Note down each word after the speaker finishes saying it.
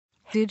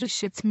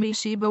It's me,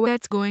 Sheba.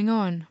 What's going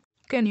on?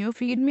 Can you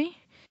feed me?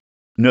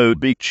 No,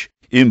 bitch.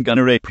 I'm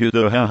gonna rape you.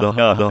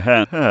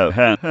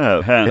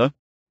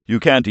 You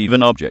can't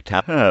even object.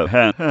 Come.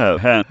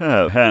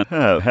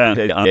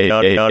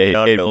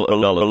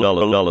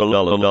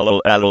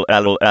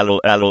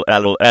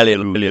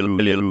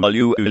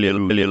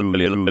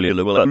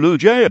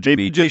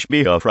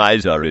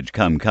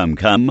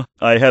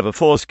 I have a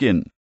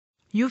foreskin.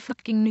 You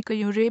fucking nigger,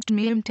 you raped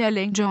me. I'm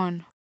telling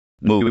John.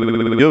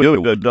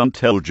 Don't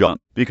tell John,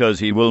 because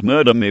he will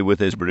murder me with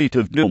his breath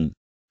of doom.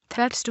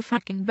 That's too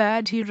fucking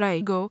bad. Here I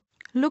go,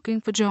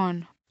 looking for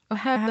John.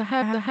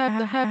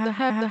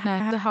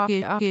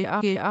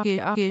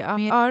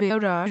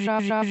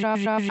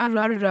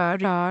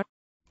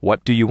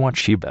 What do you want,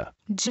 Sheba?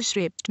 Jish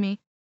raped me.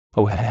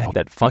 Oh,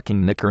 that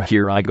fucking knicker.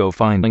 Here I go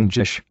finding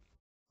Jish.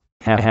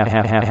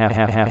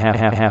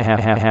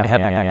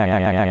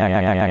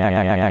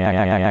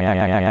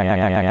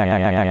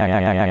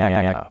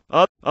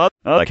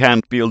 I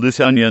can't peel this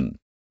onion.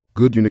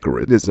 Good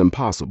Unicorn, it is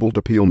impossible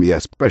to peel me,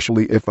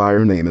 especially if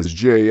your name is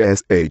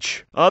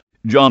JSH.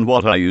 John,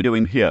 what are you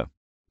doing here?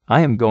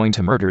 I am going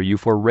to murder you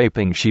for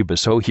raping Sheba,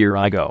 so here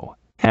I go.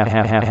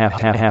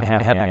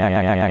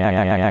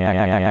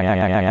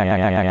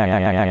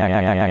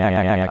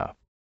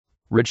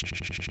 Rich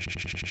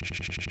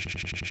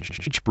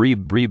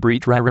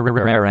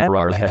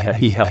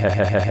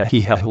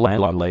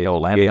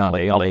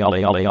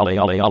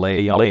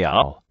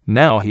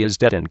Now he is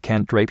dead and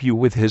can't rape you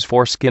with his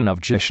foreskin of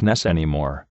Jishness anymore.